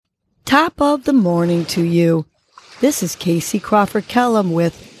Top of the morning to you. This is Casey Crawford Kellum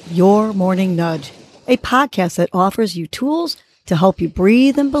with Your Morning Nudge, a podcast that offers you tools to help you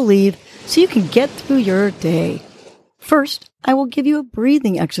breathe and believe so you can get through your day. First, I will give you a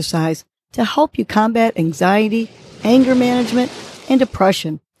breathing exercise to help you combat anxiety, anger management, and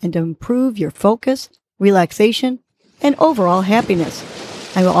depression, and to improve your focus, relaxation, and overall happiness.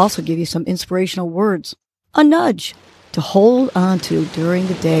 I will also give you some inspirational words, a nudge, to hold on to during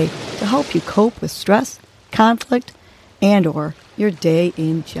the day to help you cope with stress, conflict, and or your day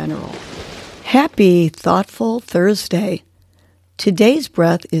in general. Happy Thoughtful Thursday. Today's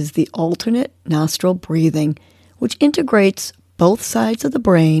breath is the alternate nostril breathing, which integrates both sides of the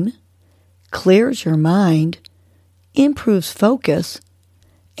brain, clears your mind, improves focus,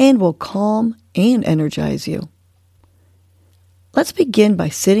 and will calm and energize you. Let's begin by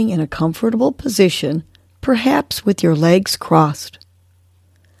sitting in a comfortable position, perhaps with your legs crossed.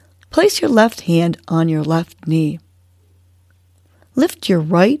 Place your left hand on your left knee. Lift your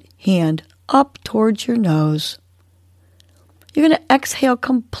right hand up towards your nose. You're going to exhale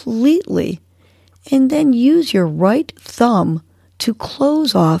completely and then use your right thumb to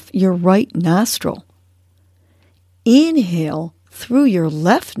close off your right nostril. Inhale through your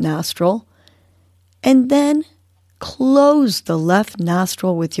left nostril and then close the left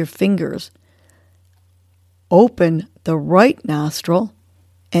nostril with your fingers. Open the right nostril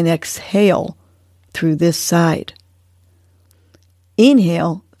and exhale through this side.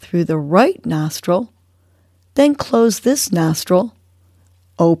 Inhale through the right nostril, then close this nostril,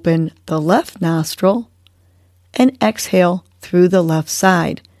 open the left nostril, and exhale through the left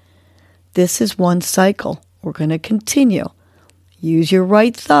side. This is one cycle. We're going to continue. Use your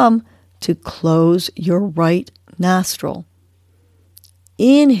right thumb to close your right nostril.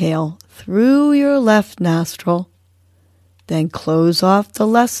 Inhale through your left nostril, then close off the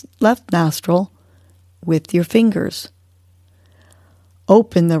left nostril with your fingers.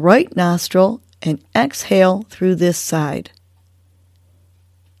 Open the right nostril and exhale through this side.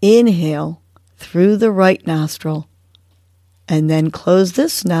 Inhale through the right nostril and then close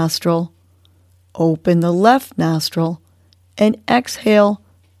this nostril, open the left nostril, and exhale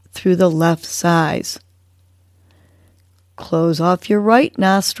through the left sides. Close off your right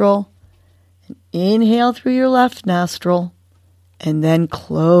nostril, and inhale through your left nostril, and then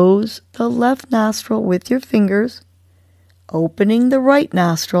close the left nostril with your fingers, opening the right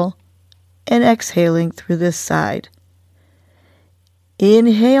nostril, and exhaling through this side.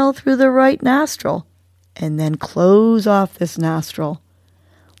 Inhale through the right nostril, and then close off this nostril.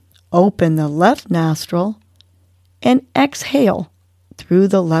 Open the left nostril, and exhale through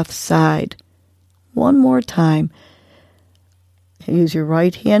the left side. One more time. Use your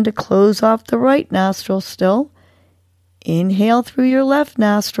right hand to close off the right nostril still. Inhale through your left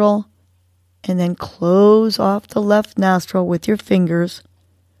nostril, and then close off the left nostril with your fingers.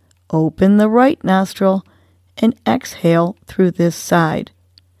 Open the right nostril, and exhale through this side.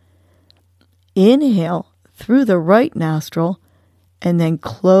 Inhale through the right nostril, and then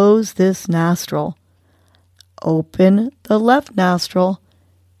close this nostril. Open the left nostril,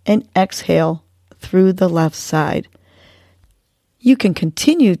 and exhale through the left side. You can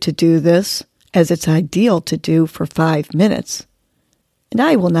continue to do this as it's ideal to do for 5 minutes. And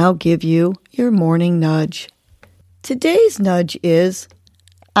I will now give you your morning nudge. Today's nudge is,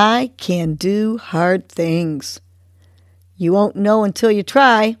 I can do hard things. You won't know until you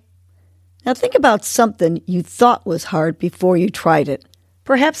try. Now think about something you thought was hard before you tried it,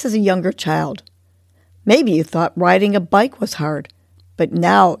 perhaps as a younger child. Maybe you thought riding a bike was hard, but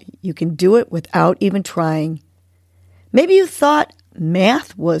now you can do it without even trying. Maybe you thought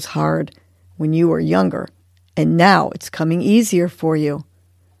math was hard when you were younger, and now it's coming easier for you.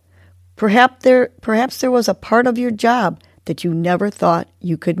 Perhaps there was a part of your job that you never thought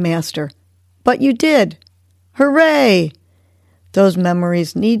you could master, but you did. Hooray! Those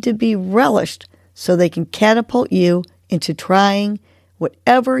memories need to be relished so they can catapult you into trying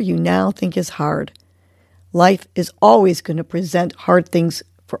whatever you now think is hard. Life is always going to present hard things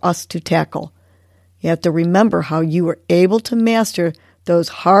for us to tackle. You have to remember how you were able to master those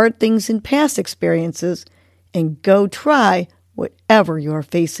hard things in past experiences and go try whatever you are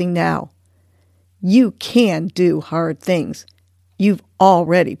facing now. You can do hard things. You've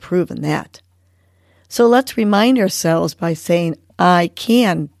already proven that. So let's remind ourselves by saying, I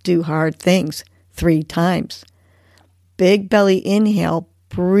can do hard things 3 times. Big belly inhale,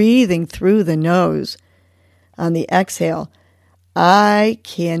 breathing through the nose. On the exhale, I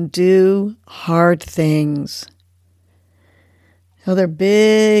can do hard things. Another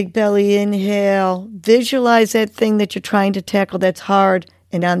big belly inhale. Visualize that thing that you're trying to tackle that's hard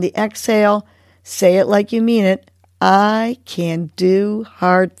And on the exhale, say it like you mean it. I can do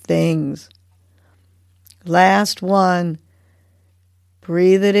hard things. Last one.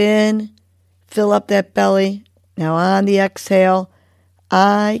 Breathe it in. Fill up that belly. Now on the exhale,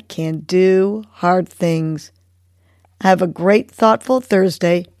 I can do hard things. Have a great, thoughtful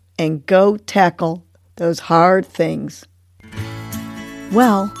Thursday and go tackle those hard things.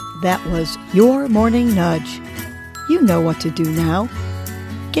 Well, that was your morning nudge. You know what to do now.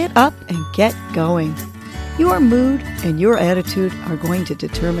 Get up and get going. Your mood and your attitude are going to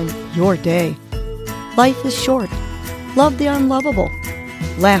determine your day. Life is short. Love the unlovable.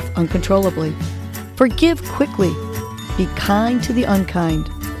 Laugh uncontrollably. Forgive quickly. Be kind to the unkind.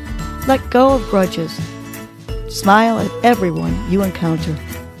 Let go of grudges. Smile at everyone you encounter.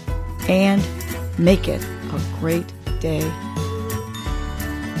 And make it a great day.